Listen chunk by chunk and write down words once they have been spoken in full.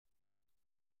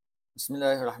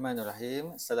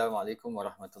Bismillahirrahmanirrahim. Assalamualaikum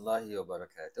warahmatullahi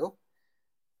wabarakatuh.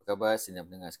 Apa khabar sedang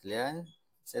pendengar sekalian?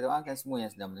 Saya doakan semua yang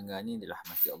sedang mendengar ini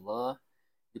dirahmati Allah,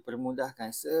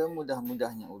 dipermudahkan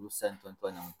semudah-mudahnya urusan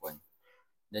tuan-tuan dan puan,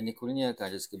 dan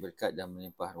dikurniakan rezeki berkat dan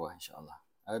melimpah ruah insya-Allah.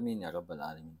 Amin ya rabbal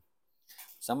alamin.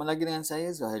 Sama lagi dengan saya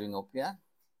Zuhairi Ngopiah,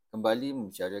 kembali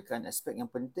membicarakan aspek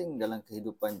yang penting dalam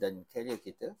kehidupan dan karier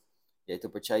kita, iaitu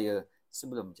percaya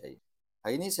sebelum berjaya.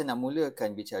 Hari ini saya nak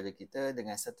mulakan bicara kita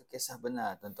dengan satu kisah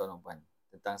benar tuan-tuan dan puan,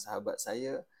 tentang sahabat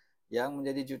saya yang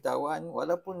menjadi jutawan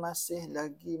walaupun masih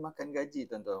lagi makan gaji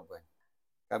tuan-tuan dan puan.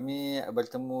 Kami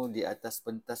bertemu di atas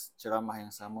pentas ceramah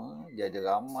yang sama. Dia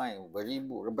ada ramai,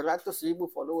 beratus ribu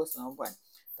followers tuan-tuan dan puan.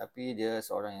 Tapi dia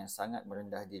seorang yang sangat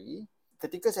merendah diri.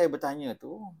 Ketika saya bertanya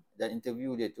tu dan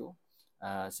interview dia tu,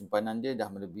 simpanan dia dah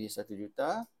melebihi 1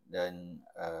 juta dan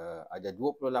ada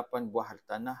 28 buah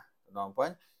hartanah tuan-tuan dan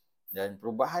puan. Dan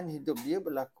perubahan hidup dia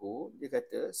berlaku, dia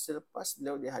kata selepas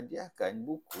beliau dihadiahkan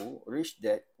buku Rich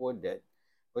Dad Poor Dad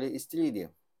oleh isteri dia.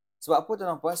 Sebab apa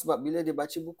tuan-tuan puan? Sebab bila dia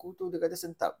baca buku tu, dia kata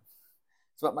sentap.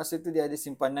 Sebab masa tu dia ada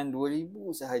simpanan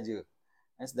 2,000 sahaja.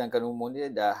 Sedangkan umur dia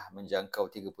dah menjangkau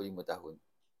 35 tahun.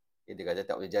 Dia kata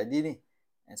tak boleh jadi ni.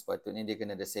 Sepatutnya dia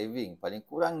kena ada saving. Paling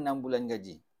kurang 6 bulan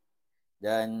gaji.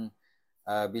 Dan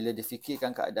bila dia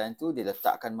fikirkan keadaan tu, dia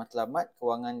letakkan matlamat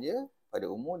kewangan dia. Pada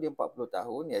umur dia 40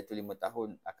 tahun, iaitu 5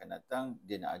 tahun akan datang,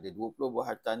 dia nak ada 20 buah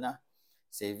hartanah,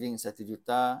 saving 1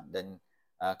 juta dan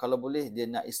kalau boleh dia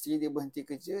nak isteri dia berhenti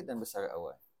kerja dan bersara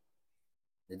awal.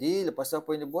 Jadi lepas apa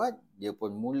yang dia buat, dia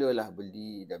pun mulalah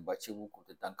beli dan baca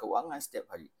buku tentang kewangan setiap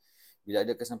hari. Bila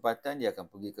ada kesempatan, dia akan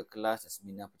pergi ke kelas dan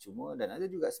seminar percuma dan ada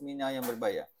juga seminar yang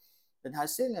berbayar. Dan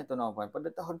hasilnya tuan-tuan,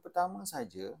 pada tahun pertama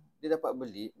saja, dia dapat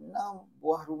beli 6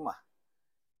 buah rumah.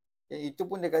 Itu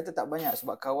pun dia kata tak banyak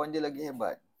sebab kawan dia lagi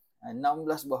hebat.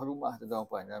 16 buah rumah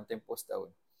tuan-tuan dalam tempoh setahun.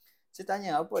 Saya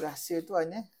tanya apa rahsia tuan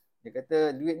ya? Dia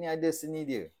kata duit ni ada seni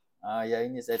dia. Yang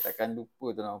ini saya takkan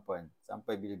lupa tuan-tuan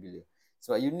sampai bila-bila.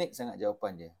 Sebab unik sangat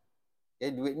jawapan dia.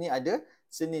 Duit ni ada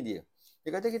seni dia.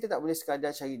 Dia kata kita tak boleh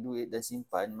sekadar cari duit dan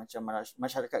simpan macam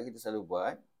masyarakat kita selalu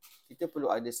buat. Kita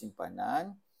perlu ada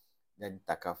simpanan dan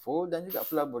takaful dan juga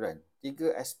pelaburan.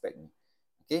 3 aspek ni.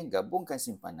 Gabungkan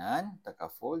simpanan,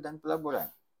 takaful dan pelaburan.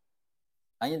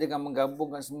 Hanya dengan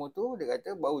menggabungkan semua tu, dia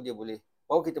kata baru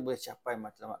kita boleh capai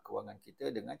matlamat kewangan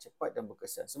kita dengan cepat dan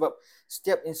berkesan. Sebab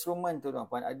setiap instrumen tu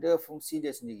tuan-tuan ada fungsi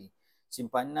dia sendiri.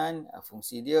 Simpanan,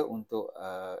 fungsi dia untuk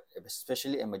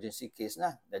especially emergency case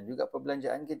lah, dan juga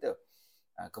perbelanjaan kita.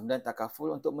 Kemudian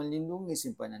takaful untuk melindungi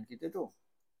simpanan kita tu.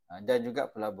 Dan juga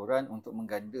pelaburan untuk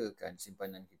menggandakan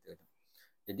simpanan kita tu.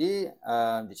 Jadi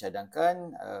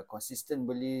dicadangkan konsisten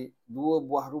beli 2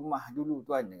 buah rumah dulu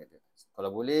tuan, dia kata.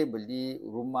 Kalau boleh beli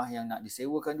rumah yang nak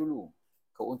disewakan dulu.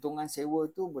 Keuntungan sewa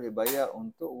tu boleh bayar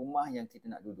untuk rumah yang kita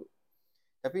nak duduk.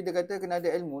 Tapi dia kata kena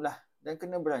ada ilmu lah dan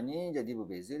kena berani jadi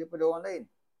berbeza daripada orang lain.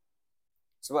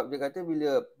 Sebab dia kata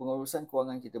bila pengurusan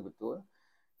kewangan kita betul,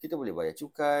 kita boleh bayar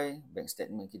cukai, bank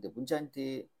statement kita pun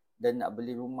cantik dan nak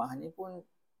beli rumah ni pun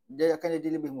dia akan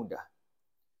jadi lebih mudah.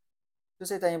 So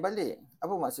saya tanya balik,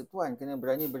 apa maksud tuan kena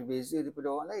berani berbeza daripada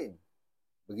orang lain?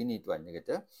 Begini tuan, dia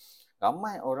kata,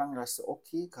 ramai orang rasa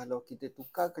okey kalau kita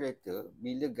tukar kereta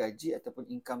bila gaji ataupun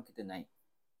income kita naik.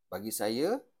 Bagi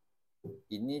saya,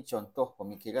 ini contoh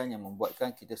pemikiran yang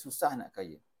membuatkan kita susah nak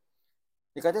kaya.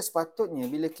 Dia kata sepatutnya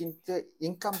bila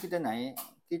income kita naik,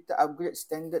 kita upgrade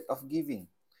standard of giving,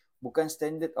 bukan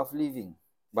standard of living.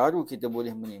 Baru kita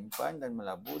boleh menyimpan dan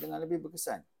melabur dengan lebih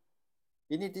berkesan.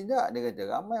 Ini tidak, dia kata.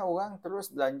 Ramai orang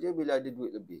terus belanja bila ada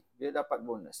duit lebih. Bila dapat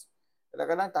bonus.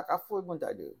 Kadang-kadang takaful pun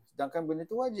tak ada. Sedangkan benda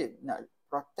tu wajib. Nak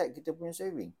protect kita punya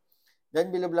saving.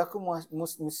 Dan bila berlaku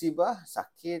musibah,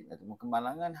 sakit atau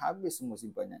kemalangan, habis semua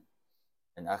simpanan.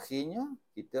 Dan akhirnya,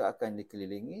 kita akan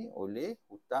dikelilingi oleh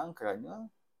hutang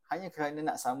hanya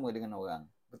kerana nak sama dengan orang.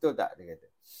 Betul tak, dia kata.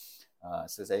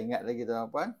 So, saya ingat lagi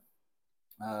tuan-tuan,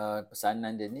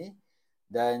 pesanan dia ni.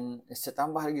 Dan saya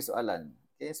tambah lagi soalan.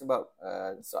 Sebab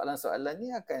soalan-soalan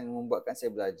ni akan membuatkan saya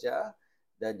belajar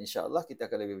dan insya-Allah kita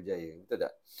akan lebih berjaya. Betul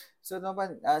tak? So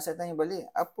tuan-tuan, saya tanya balik,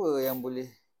 apa yang boleh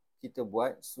kita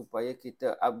buat supaya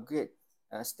kita upgrade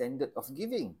standard of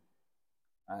giving?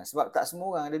 Sebab tak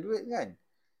semua orang ada duit kan?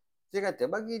 Saya kata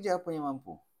bagi je apa yang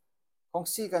mampu.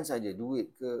 Kongsikan saja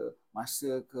duit ke,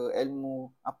 masa ke,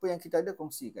 ilmu, apa yang kita ada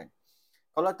kongsikan.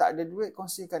 Kalau tak ada duit,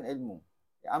 kongsikan ilmu.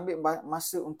 Ambil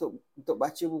masa untuk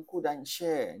baca buku dan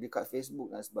share dekat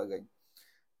Facebook dan sebagainya.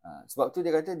 Sebab tu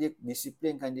dia kata dia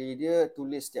disiplinkan diri dia,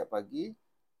 tulis setiap pagi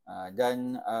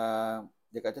dan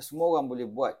dia kata semua orang boleh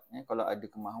buat kalau ada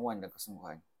kemahuan dan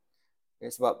kesungguhan.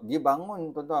 Sebab dia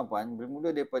bangun tuan-tuan puan bermula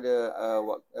daripada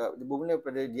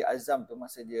dia azam tu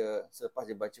masa dia selepas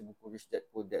dia baca buku Rich Dad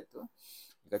Poor Dad tu.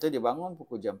 Dia kata dia bangun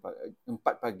pukul 4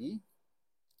 pagi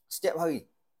setiap hari.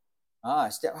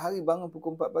 Setiap hari bangun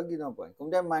pukul 4 pagi tuan-tuan.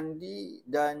 Kemudian mandi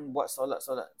dan buat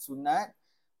solat-solat sunat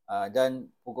dan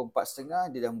pukul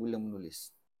 4.30 dia dah mula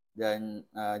menulis. Dan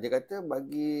dia kata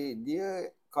bagi dia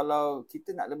kalau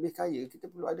kita nak lebih kaya kita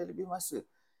perlu ada lebih masa.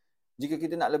 Jika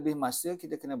kita nak lebih masa,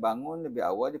 kita kena bangun lebih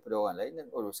awal daripada orang lain dan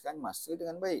uruskan masa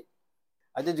dengan baik.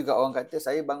 Ada juga orang kata,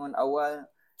 saya bangun awal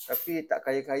tapi tak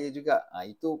kaya-kaya juga.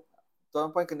 Itu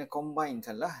tuan-puan kena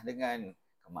combinekanlah dengan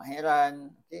kemahiran,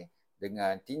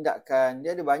 dengan tindakan.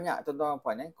 Dia ada banyak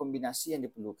tuan-puan kombinasi yang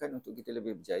diperlukan untuk kita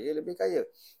lebih berjaya, lebih kaya.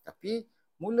 Tapi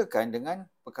mulakan dengan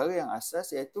perkara yang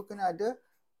asas iaitu kena ada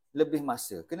lebih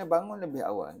masa. Kena bangun lebih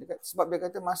awal. Sebab dia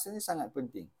kata masa ni sangat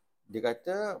penting. Dia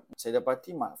kata, saya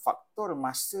dapati faktor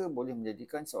masa boleh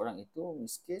menjadikan seorang itu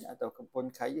miskin ataupun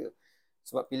kaya.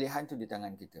 Sebab pilihan tu di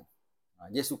tangan kita.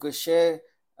 Dia suka share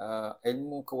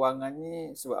ilmu kewangan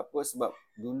ni sebab apa? Sebab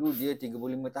dulu dia 35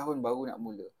 tahun baru nak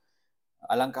mula.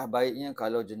 Alangkah baiknya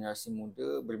kalau generasi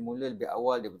muda bermula lebih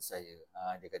awal daripada saya.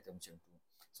 Dia kata macam tu.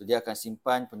 So dia akan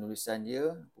simpan penulisan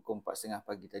dia pukul 4.30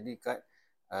 pagi tadi kat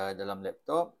dalam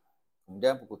laptop.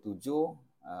 Kemudian pukul 7,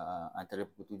 antara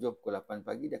pukul 7 pukul 8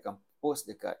 pagi dia akan post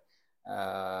dekat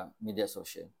media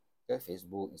sosial,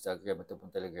 Facebook, Instagram ataupun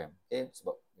Telegram.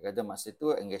 Sebab dia kata masa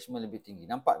tu engagement lebih tinggi.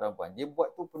 Nampak tuan-puan, dia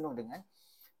buat tu penuh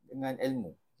dengan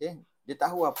ilmu. Dia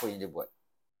tahu apa yang dia buat.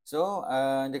 So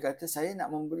dia kata saya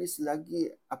nak memberi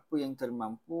selagi apa yang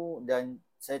termampu dan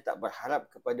saya tak berharap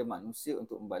kepada manusia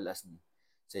untuk membalasnya.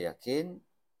 Saya yakin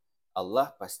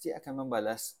Allah pasti akan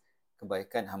membalas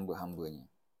kebaikan hamba-hambanya.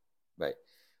 Baik.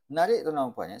 Menarik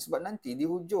tuan-tuan puan sebab nanti di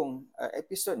hujung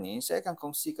episod ni saya akan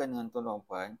kongsikan dengan tuan-tuan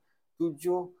puan 7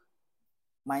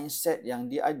 mindset yang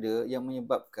dia ada yang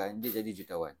menyebabkan dia jadi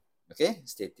jutawan. Okey,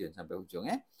 stay tune sampai hujung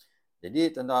Jadi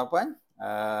tuan-tuan puan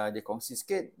dia kongsi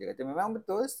sikit, dia kata memang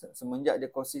betul semenjak dia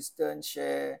konsisten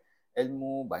share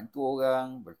ilmu, bantu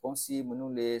orang, berkongsi,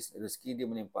 menulis, rezeki dia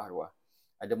melimpah ruah.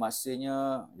 Ada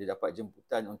masanya dia dapat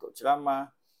jemputan untuk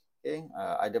ceramah,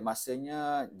 ada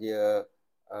masanya dia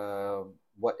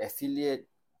buat affiliate,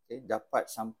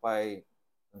 dapat sampai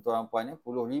tuan-tuan puan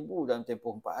puluh ribu dalam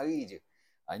tempoh 4 hari je.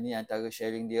 Ini antara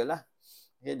sharing dia lah.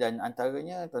 Dan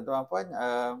antaranya tuan-tuan puan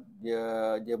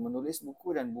dia menulis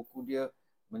buku dan buku dia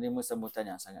menerima sambutan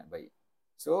yang sangat baik.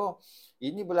 So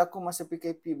ini berlaku masa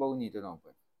PKP baru ni tuan-tuan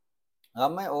puan.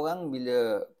 Ramai orang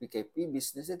bila PKP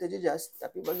bisnes dia terjejas,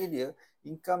 tapi bagi dia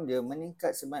income dia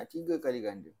meningkat sebanyak 3 kali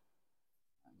ganda.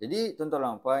 Jadi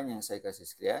tuan-tuan puan yang saya kasih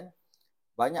sekalian,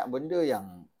 banyak benda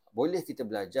yang boleh kita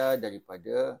belajar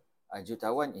daripada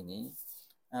jutawan ini.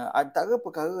 Antara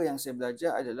perkara yang saya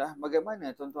belajar adalah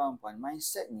bagaimana tuan-tuan puan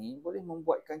mindset ni boleh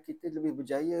membuatkan kita lebih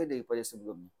berjaya daripada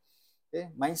sebelumnya.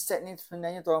 Mindset ni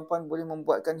sebenarnya tuan puan boleh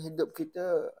membuatkan hidup kita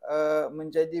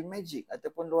menjadi magic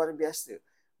ataupun luar biasa,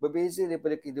 berbeza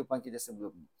daripada kehidupan kita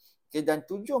sebelumnya. Dan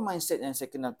 7 mindset yang saya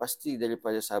kenal pasti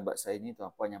daripada sahabat saya ni tuan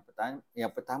puan,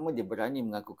 yang pertama dia berani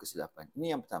mengaku kesilapan.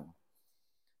 Ini yang pertama.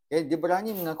 Dia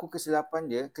berani mengaku kesilapan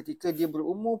dia ketika dia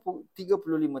berumur 35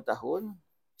 tahun,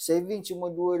 saving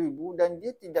cuma 2,000 dan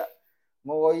dia tidak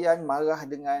meroyan marah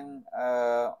dengan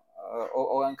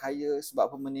orang kaya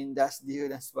sebab apa menindas dia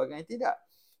dan sebagainya. Tidak.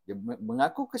 Dia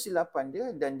mengaku kesilapan dia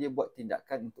dan dia buat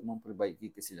tindakan untuk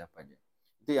memperbaiki kesilapan dia.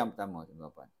 Itu yang pertama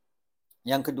tuan-tuan.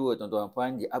 Yang kedua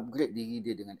tuan-tuan, dia upgrade diri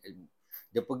dia dengan ilmu.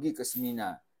 Dia pergi ke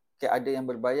seminar. Ada yang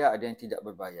berbayar, ada yang tidak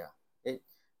berbayar.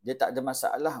 Dia tak ada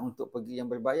masalah untuk pergi yang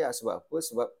berbayar. Sebab apa?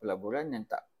 Sebab pelaburan yang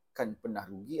takkan pernah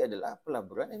rugi adalah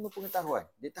pelaburan ilmu pengetahuan.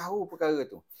 Dia tahu perkara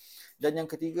tu. Dan yang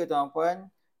ketiga tuan-puan,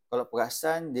 kalau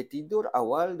perasan dia tidur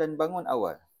awal dan bangun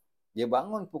awal. Dia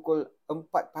bangun pukul 4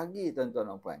 pagi tuan-tuan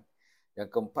dan puan. Yang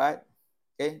keempat,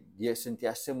 dia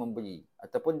sentiasa memberi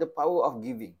ataupun the power of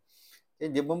giving.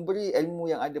 Dia memberi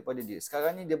ilmu yang ada pada dia.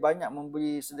 Sekarang ni dia banyak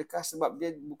memberi sedekah sebab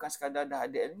dia bukan sekadar dah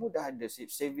ada ilmu, dah ada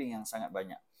saving yang sangat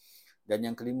banyak. Dan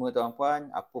yang kelima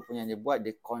tuan-puan, apa pun yang dia buat,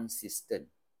 dia konsisten.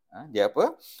 Dia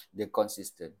apa? Dia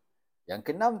konsisten. Yang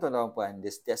keenam tuan-puan,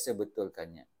 dia sentiasa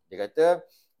betulkannya. Dia kata,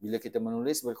 bila kita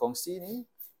menulis berkongsi ni,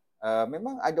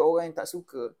 memang ada orang yang tak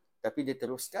suka, tapi dia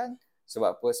teruskan.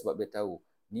 Sebab apa? Sebab dia tahu.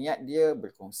 Niat dia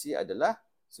berkongsi adalah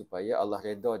supaya Allah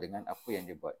redha dengan apa yang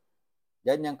dia buat.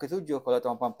 Dan yang ketujuh, kalau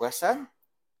tuan-puan perasan,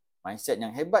 mindset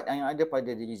yang hebat yang ada pada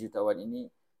diri jutawan ini,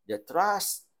 dia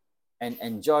trust and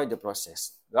enjoy the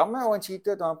process. Ramai orang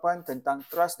cerita tuan-puan tentang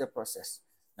trust the process.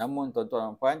 Namun tuan-tuan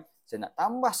dan puan, saya nak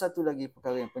tambah satu lagi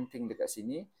perkara yang penting dekat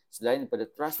sini, selain daripada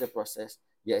trust the process,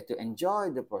 iaitu enjoy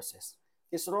the process.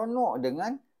 Seronok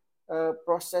dengan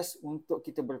proses untuk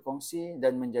kita berkongsi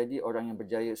dan menjadi orang yang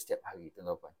berjaya setiap hari,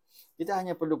 tuan-tuan puan. Kita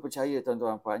hanya perlu percaya,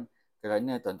 tuan-tuan puan,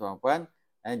 kerana tuan-tuan puan,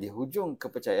 di hujung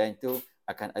kepercayaan itu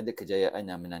akan ada kejayaan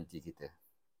yang menanti kita.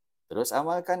 Terus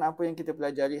amalkan apa yang kita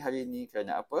pelajari hari ini.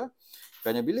 Kerana apa?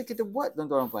 Kerana bila kita buat,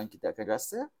 tuan-tuan puan, kita akan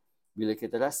rasa. Bila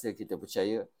kita rasa, kita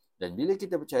percaya. Dan bila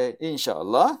kita percaya,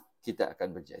 insya-Allah kita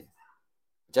akan berjaya.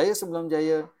 Percaya sebelum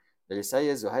jaya. Dari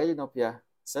saya, Zuhairi Nopiah.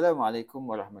 Assalamualaikum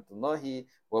warahmatullahi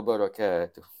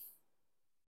wabarakatuh.